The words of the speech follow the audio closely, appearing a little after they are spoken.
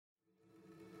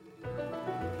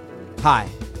Hi,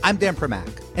 I'm Dan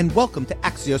Primack, and welcome to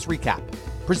Axios Recap,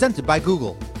 presented by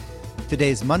Google.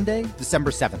 Today's Monday,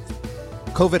 December 7th.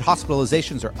 COVID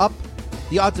hospitalizations are up,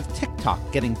 the odds of TikTok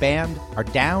getting banned are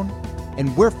down,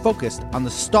 and we're focused on the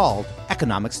stalled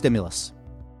economic stimulus.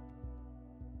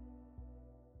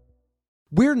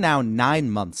 We're now 9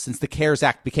 months since the CARES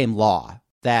Act became law,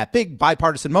 that big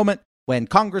bipartisan moment when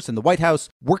Congress and the White House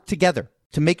worked together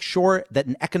to make sure that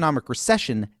an economic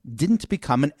recession didn't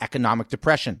become an economic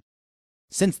depression.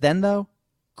 Since then, though,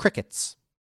 crickets.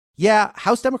 Yeah,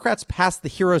 House Democrats passed the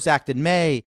HEROES Act in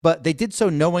May, but they did so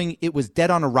knowing it was dead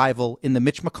on arrival in the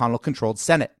Mitch McConnell-controlled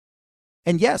Senate.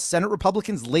 And yes, Senate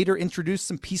Republicans later introduced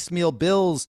some piecemeal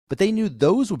bills, but they knew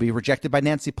those would be rejected by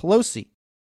Nancy Pelosi.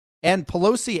 And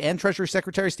Pelosi and Treasury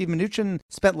Secretary Steve Mnuchin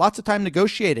spent lots of time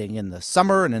negotiating in the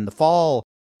summer and in the fall,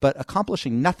 but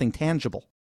accomplishing nothing tangible.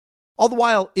 All the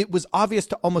while, it was obvious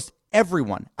to almost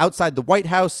everyone outside the White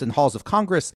House and halls of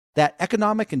Congress that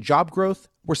economic and job growth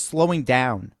were slowing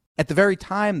down at the very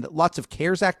time that lots of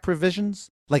CARES Act provisions,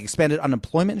 like expanded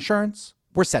unemployment insurance,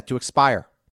 were set to expire.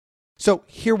 So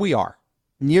here we are,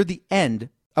 near the end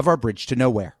of our bridge to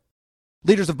nowhere.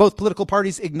 Leaders of both political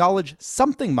parties acknowledge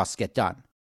something must get done.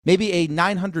 Maybe a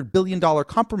 $900 billion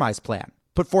compromise plan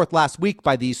put forth last week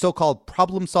by the so-called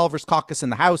Problem Solvers Caucus in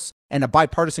the House and a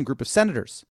bipartisan group of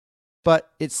senators.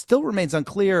 But it still remains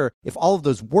unclear if all of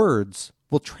those words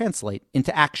will translate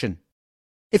into action.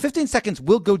 In 15 seconds,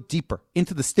 we'll go deeper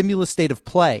into the stimulus state of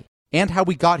play and how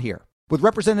we got here with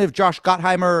Representative Josh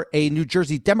Gottheimer, a New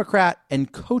Jersey Democrat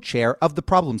and co-chair of the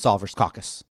Problem Solvers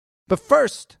Caucus. But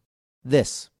first,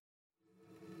 this.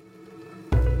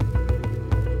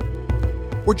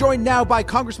 We're joined now by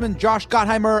Congressman Josh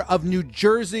Gottheimer of New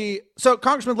Jersey. So,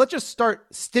 Congressman, let's just start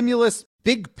stimulus,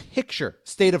 big picture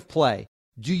state of play.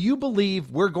 Do you believe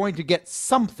we're going to get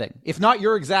something, if not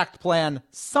your exact plan,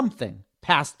 something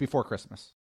passed before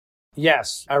Christmas?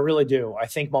 Yes, I really do. I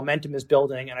think momentum is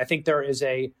building, and I think there is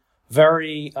a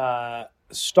very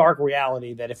stark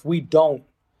reality that if we don't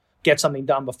get something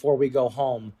done before we go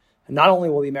home, not only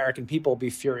will the American people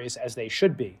be furious, as they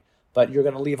should be, but you're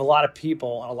going to leave a lot of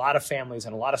people, a lot of families,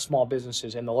 and a lot of small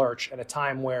businesses in the lurch at a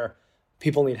time where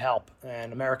people need help,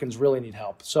 and Americans really need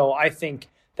help. So I think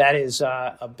that is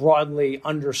a broadly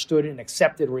understood and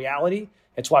accepted reality.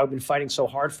 It's why we've been fighting so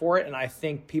hard for it. And I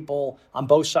think people on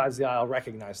both sides of the aisle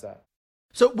recognize that.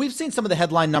 So we've seen some of the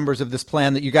headline numbers of this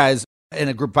plan that you guys and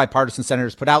a group of bipartisan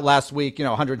senators put out last week,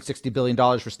 $160 billion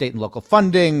for state and local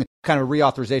funding, kind of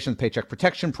reauthorization of the Paycheck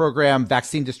Protection Program,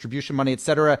 vaccine distribution money, et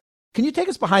cetera. Can you take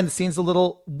us behind the scenes a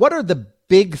little? What are the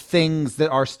big things that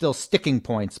are still sticking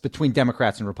points between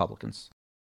Democrats and Republicans?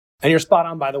 And you're spot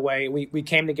on, by the way. We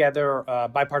came together, a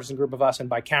bipartisan group of us and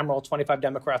bicameral, 25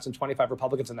 Democrats and 25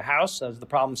 Republicans in the House as the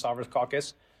Problem Solvers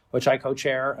Caucus, which I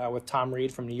co-chair with Tom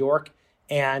Reed from New York,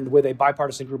 and with a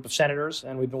bipartisan group of senators.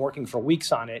 And we've been working for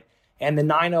weeks on it. And the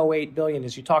 $908 billion,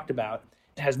 as you talked about,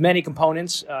 has many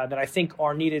components that I think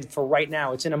are needed for right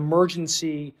now. It's an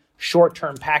emergency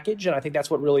short-term package. And I think that's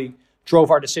what really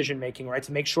drove our decision-making, right?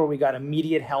 To make sure we got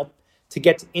immediate help to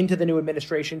get into the new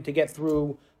administration, to get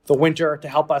through the winter, to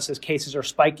help us as cases are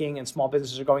spiking and small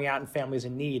businesses are going out and families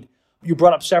in need. You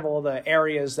brought up several of the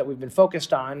areas that we've been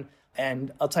focused on.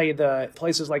 And I'll tell you, the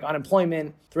places like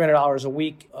unemployment, $300 a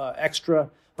week extra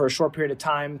for a short period of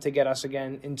time to get us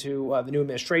again into the new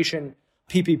administration.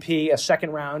 PPP, a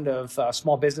second round of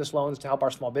small business loans to help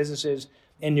our small businesses.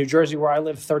 In New Jersey, where I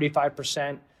live,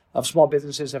 35% of small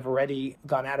businesses have already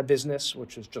gone out of business,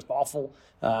 which is just awful,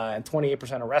 and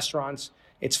 28% of restaurants.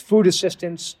 It's food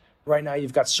assistance. Right now,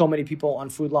 you've got so many people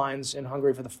on food lines in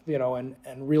Hungary and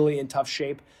really in tough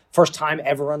shape. First time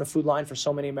ever on a food line for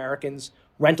so many Americans.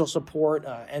 Rental support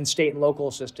and state and local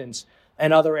assistance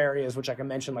and other areas, which I can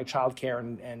mention, like childcare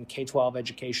and K-12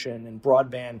 education and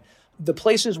broadband. The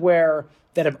places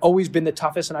that have always been the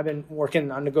toughest, and I've been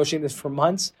working on negotiating this for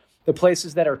months, the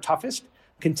places that are toughest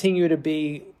continue to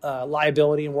be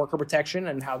liability and worker protection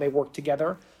and how they work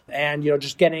together. And,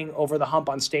 just getting over the hump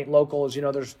on state and local. As you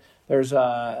know, there's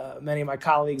many of my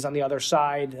colleagues on the other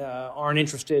side aren't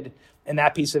interested in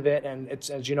that piece of it. And it's,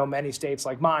 as you know, many states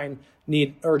like mine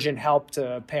need urgent help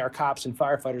to pay our cops and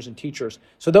firefighters and teachers.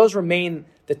 So those remain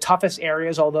the toughest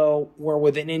areas, although we're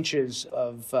within inches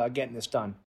of getting this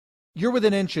done. You're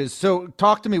within inches. So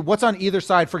talk to me, what's on either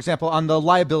side, for example, on the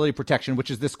liability protection,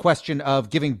 which is this question of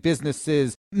giving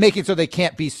businesses, making so they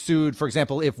can't be sued, for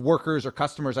example, if workers or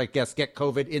customers, I guess, get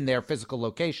COVID in their physical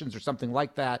locations or something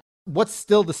like that. What's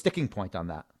still the sticking point on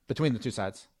that between the two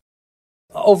sides?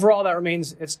 Overall,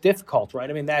 it's difficult, right?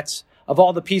 I mean, that's, of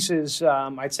all the pieces,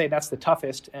 I'd say that's the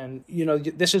toughest. And,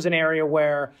 this is an area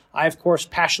where I, of course,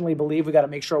 passionately believe we got to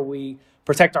make sure we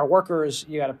protect our workers.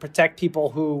 You got to protect people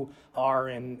who are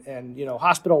in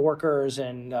hospital workers,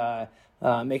 and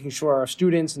making sure our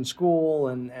students in school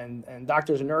and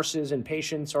doctors and nurses and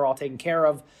patients are all taken care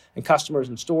of, and customers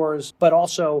in stores, but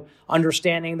also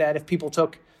understanding that if people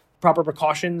took proper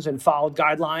precautions and followed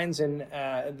guidelines, and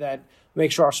that make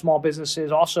sure our small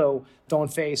businesses also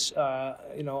don't face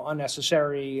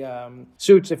unnecessary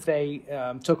suits if they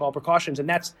took all precautions. And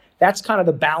that's kind of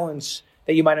the balance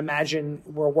that you might imagine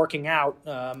we're working out.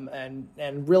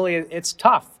 And really, it's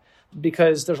tough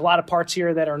because there's a lot of parts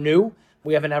here that are new.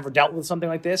 We haven't ever dealt with something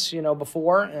like this,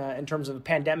 before, in terms of a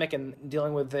pandemic and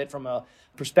dealing with it from a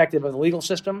perspective of the legal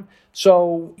system.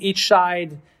 So each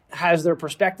side has their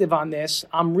perspective on this.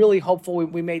 I'm really hopeful.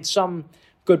 We made some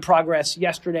good progress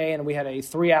yesterday, and we had a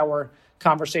 3-hour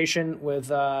conversation with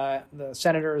the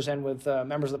senators and with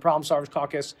members of the Problem Solvers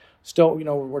Caucus. Still,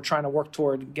 we're trying to work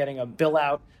toward getting a bill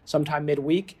out sometime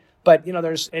midweek, but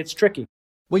it's tricky.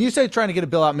 When you say trying to get a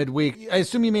bill out midweek, I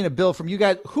assume you mean a bill from you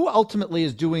guys. Who ultimately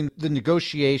is doing the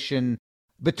negotiation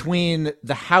between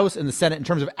the House and the Senate in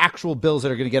terms of actual bills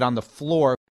that are going to get on the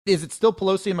floor? Is it still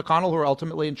Pelosi and McConnell who are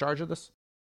ultimately in charge of this?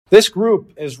 This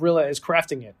group is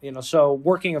crafting it, so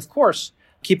working, of course,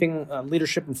 keeping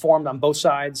leadership informed on both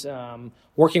sides,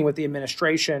 working with the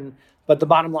administration. But the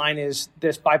bottom line is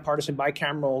this bipartisan,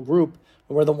 bicameral group,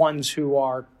 we're the ones who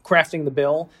are crafting the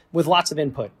bill with lots of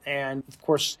input. And of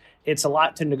course, it's a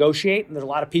lot to negotiate, and there's a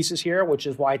lot of pieces here, which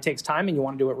is why it takes time and you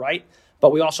want to do it right.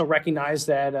 But we also recognize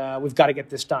that we've got to get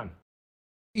this done.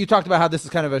 You talked about how this is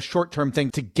kind of a short-term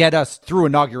thing to get us through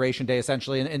Inauguration Day,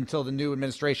 essentially, until the new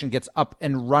administration gets up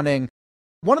and running.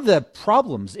 One of the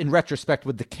problems, in retrospect,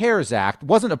 with the CARES Act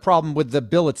wasn't a problem with the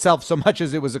bill itself so much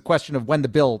as it was a question of when the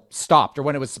bill stopped or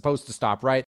when it was supposed to stop,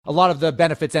 right? A lot of the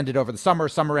benefits ended over the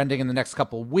summer ending in the next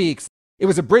couple of weeks. It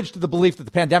was a bridge to the belief that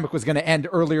the pandemic was going to end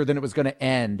earlier than it was going to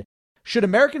end. Should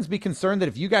Americans be concerned that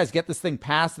if you guys get this thing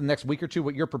passed in the next week or two,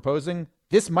 what you're proposing,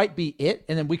 this might be it,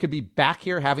 and then we could be back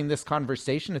here having this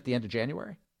conversation at the end of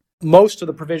January? Most of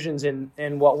the provisions in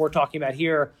what we're talking about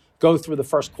here go through the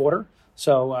first quarter.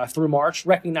 So through March,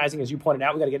 recognizing, as you pointed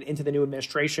out, we got to get into the new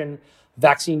administration,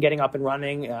 vaccine getting up and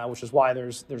running, which is why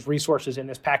there's resources in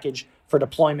this package for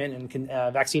deployment and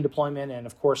vaccine deployment and,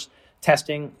 of course,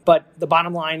 testing. But the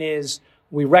bottom line is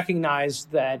we recognize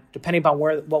that depending upon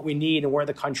what we need and where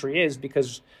the country is,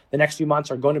 because the next few months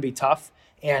are going to be tough,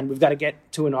 and we've got to get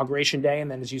to Inauguration Day.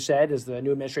 And then, as you said, as the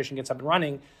new administration gets up and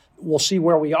running, we'll see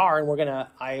where we are, and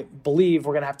I believe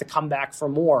we're going to have to come back for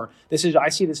more. I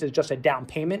see this as just a down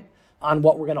payment on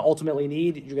what we're going to ultimately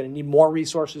need. You're going to need more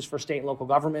resources for state and local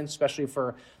governments, especially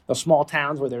for the small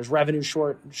towns where there's revenue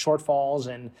shortfalls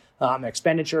and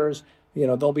expenditures.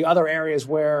 There'll be other areas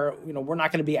where, we're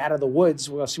not going to be out of the woods.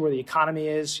 We'll see where the economy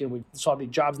is. We saw the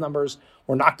jobs numbers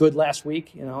were not good last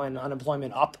week, and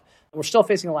unemployment up. We're still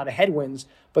facing a lot of headwinds,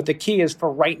 but the key is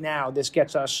for right now, this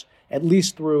gets us at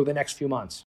least through the next few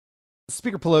months.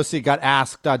 Speaker Pelosi got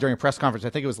asked during a press conference,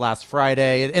 I think it was last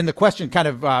Friday, and the question kind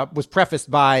of was prefaced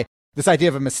by this idea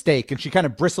of a mistake. And she kind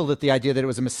of bristled at the idea that it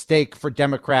was a mistake for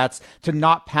Democrats to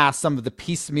not pass some of the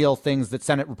piecemeal things that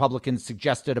Senate Republicans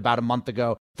suggested about a month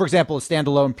ago. For example, a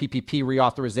standalone PPP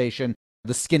reauthorization,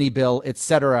 the skinny bill,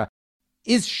 etc.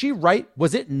 Is she right?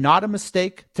 Was it not a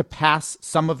mistake to pass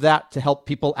some of that to help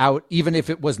people out, even if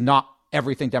it was not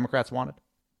everything Democrats wanted?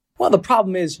 Well, the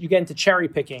problem is you get into cherry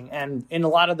picking. And in a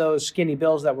lot of those skinny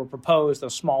bills that were proposed,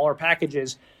 those smaller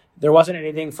packages, there wasn't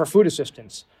anything for food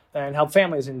assistance and help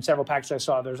families in several packages I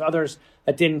saw. There's others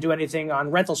that didn't do anything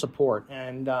on rental support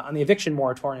and on the eviction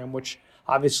moratorium, which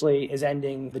obviously is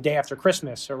ending the day after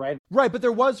Christmas, right? Right, but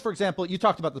there was, for example, you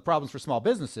talked about the problems for small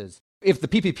businesses. If the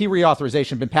PPP reauthorization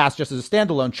had been passed just as a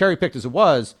standalone, cherry-picked as it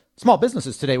was, small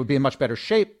businesses today would be in much better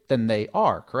shape than they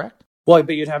are, correct? Well,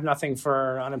 but you'd have nothing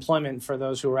for unemployment for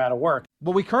those who are out of work.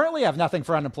 Well, we currently have nothing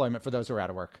for unemployment for those who are out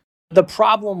of work. The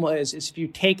problem is if you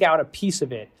take out a piece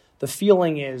of it, the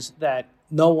feeling is that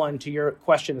no one, to your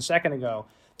question a second ago,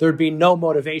 there'd be no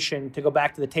motivation to go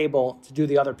back to the table to do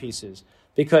the other pieces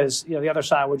because the other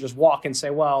side would just walk and say,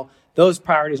 well, those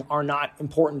priorities are not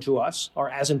important to us or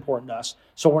as important to us,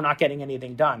 so we're not getting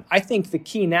anything done. I think the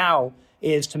key now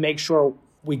is to make sure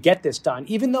we get this done,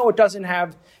 even though it doesn't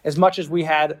have as much as we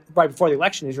had right before the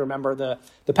election. As you remember,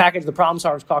 the package, the Problem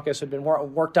Solvers Caucus, had been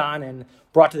worked on and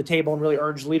brought to the table and really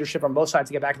urged leadership on both sides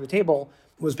to get back to the table.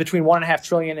 It was between $1.5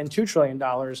 trillion and $2 trillion.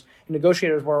 And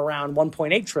negotiators were around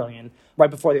 $1.8 trillion right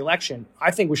before the election.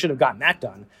 I think we should have gotten that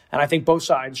done. And I think both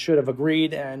sides should have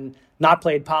agreed and not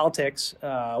played politics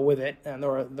with it. And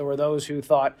there were those who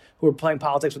were playing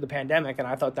politics with the pandemic, and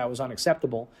I thought that was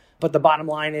unacceptable. But the bottom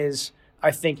line is,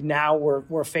 I think now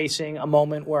we're facing a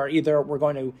moment where either we're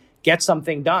going to get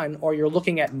something done, or you're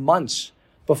looking at months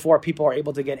before people are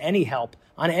able to get any help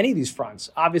on any of these fronts.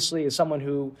 Obviously, as someone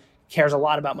who cares a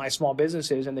lot about my small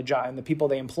businesses and the people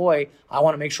they employ, I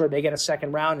want to make sure they get a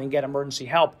second round and get emergency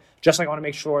help, just like I want to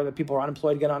make sure that people who are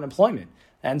unemployed get unemployment.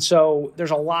 And so there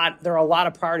are a lot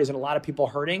of priorities and a lot of people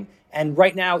hurting. And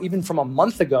right now, even from a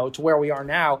month ago to where we are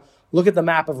now, look at the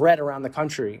map of red around the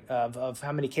country of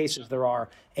how many cases there are.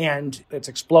 And it's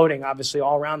exploding, obviously,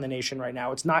 all around the nation right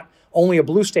now. It's not only a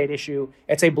blue state issue,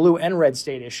 it's a blue and red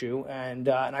state issue. And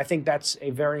I think that's a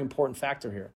very important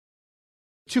factor here.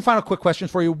 Two final quick questions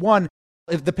for you. One,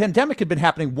 if the pandemic had been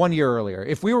happening 1 year earlier,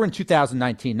 if we were in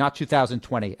 2019, not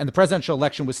 2020, and the presidential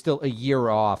election was still a year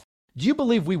off, do you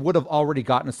believe we would have already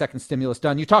gotten a second stimulus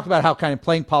done? You talked about how kind of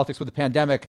playing politics with the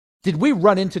pandemic. Did we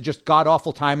run into just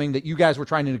god-awful timing that you guys were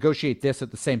trying to negotiate this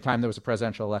at the same time there was a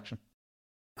presidential election?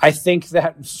 I think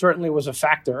that certainly was a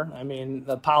factor. I mean,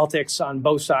 the politics on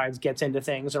both sides gets into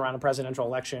things around a presidential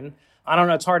election. I don't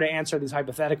know, it's hard to answer these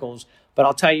hypotheticals, but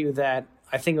I'll tell you that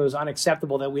I think it was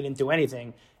unacceptable that we didn't do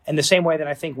anything. In the same way that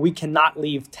I think we cannot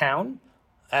leave town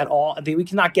at all. We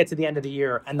cannot get to the end of the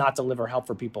year and not deliver help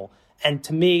for people. And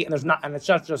to me, and it's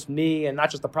not just me and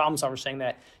not just the problem solver saying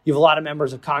that, you have a lot of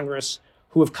members of Congress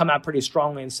who have come out pretty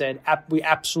strongly and said, we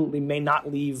absolutely may not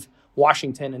leave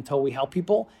Washington until we help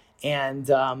people. And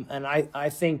I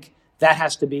think that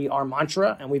has to be our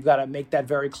mantra, and we've got to make that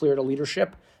very clear to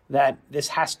leadership that this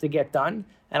has to get done.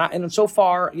 And so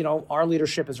far, our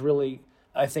leadership has really,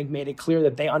 I think, made it clear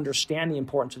that they understand the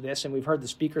importance of this. And we've heard the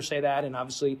speaker say that, and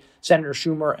obviously Senator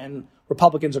Schumer and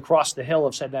Republicans across the Hill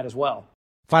have said that as well.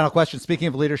 Final question. Speaking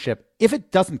of leadership, if it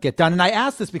doesn't get done, and I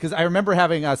ask this because I remember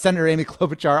having Senator Amy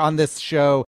Klobuchar on this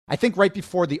show, I think right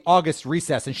before the August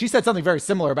recess, and she said something very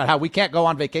similar about how we can't go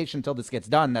on vacation until this gets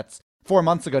done. That's 4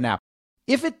 months ago now.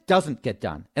 If it doesn't get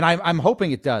done, and I'm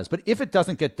hoping it does, but if it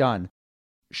doesn't get done,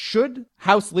 should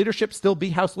House leadership still be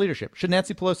House leadership? Should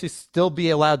Nancy Pelosi still be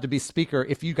allowed to be Speaker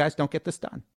if you guys don't get this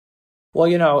done? Well,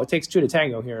 it takes two to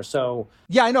tango here. So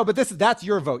yeah, I know, but that's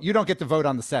your vote. You don't get to vote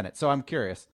on the Senate. So I'm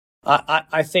curious.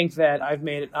 I think that I've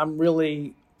made it. I'm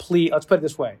really pleased. Let's put it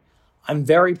this way. I'm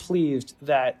very pleased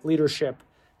that leadership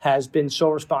has been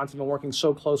so responsive and working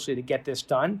so closely to get this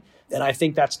done. And I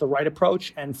think that's the right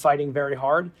approach and fighting very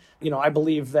hard. I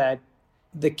believe that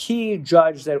the key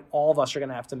judge that all of us are going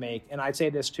to have to make, and I'd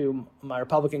say this to my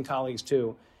Republican colleagues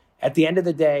too, at the end of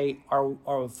the day,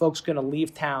 are folks going to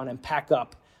leave town and pack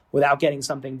up without getting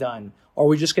something done? Or are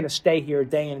we just going to stay here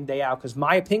day in and day out? Because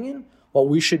my opinion, what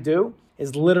we should do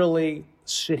is literally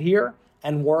sit here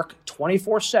and work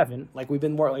 24/7, like we've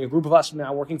been working, like a group of us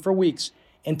now working for weeks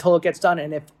until it gets done.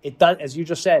 And if it does, as you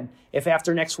just said, if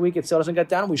after next week it still doesn't get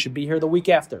done, we should be here the week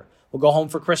after. We'll go home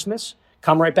for Christmas,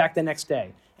 come right back the next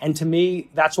day. And to me,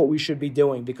 that's what we should be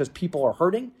doing because people are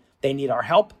hurting. They need our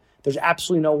help. There's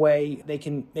absolutely no way they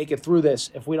can make it through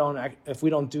this if we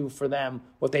don't do for them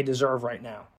what they deserve right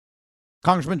now.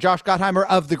 Congressman Josh Gottheimer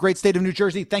of the great state of New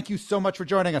Jersey, thank you so much for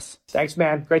joining us. Thanks,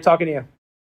 man. Great talking to you.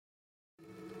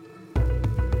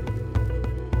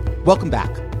 Welcome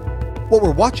back. What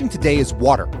we're watching today is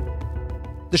water.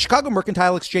 The Chicago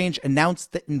Mercantile Exchange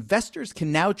announced that investors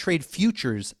can now trade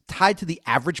futures tied to the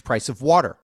average price of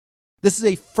water. This is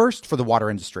a first for the water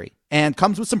industry and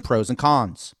comes with some pros and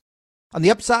cons. On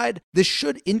the upside, this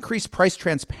should increase price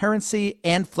transparency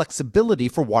and flexibility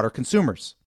for water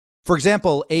consumers. For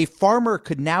example, a farmer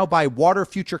could now buy water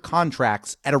future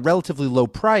contracts at a relatively low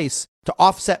price to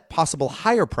offset possible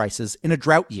higher prices in a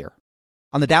drought year.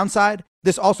 On the downside,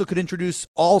 this also could introduce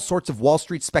all sorts of Wall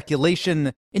Street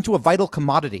speculation into a vital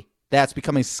commodity that's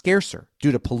becoming scarcer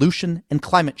due to pollution and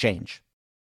climate change.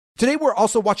 Today, we're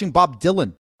also watching Bob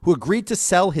Dylan, who agreed to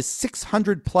sell his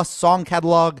 600-plus song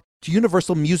catalog to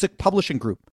Universal Music Publishing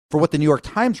Group for what the New York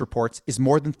Times reports is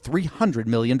more than $300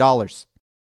 million.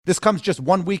 This comes just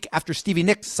 1 week after Stevie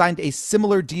Nicks signed a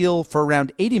similar deal for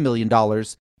around $80 million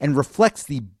and reflects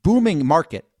the booming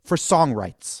market for song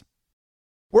rights.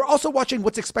 We're also watching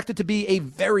what's expected to be a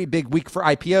very big week for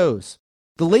IPOs.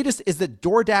 The latest is that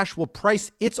DoorDash will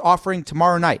price its offering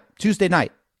tomorrow night, Tuesday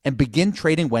night, and begin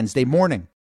trading Wednesday morning,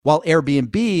 while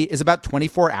Airbnb is about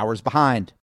 24 hours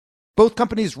behind. Both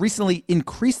companies recently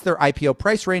increased their IPO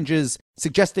price ranges,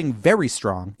 suggesting very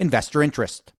strong investor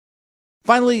interest.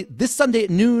 Finally, this Sunday at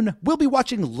noon, we'll be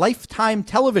watching Lifetime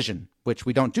Television, which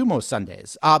we don't do most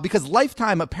Sundays, because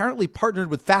Lifetime apparently partnered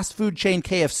with fast food chain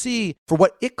KFC for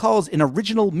what it calls an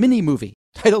original mini-movie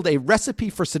titled A Recipe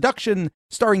for Seduction,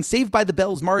 starring Saved by the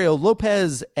Bell's Mario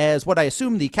Lopez as what I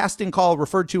assume the casting call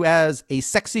referred to as a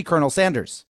sexy Colonel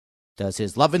Sanders. Does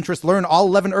his love interest learn all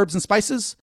 11 herbs and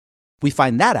spices? We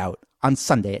find that out on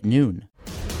Sunday at noon.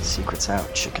 Secret's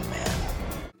out, chicken man.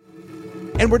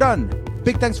 And we're done.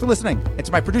 Big thanks for listening. And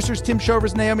to my producers, Tim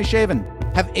Shovers and Naomi Shavin.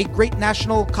 Have a great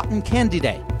National Cotton Candy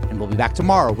Day. And we'll be back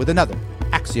tomorrow with another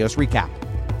Axios Recap.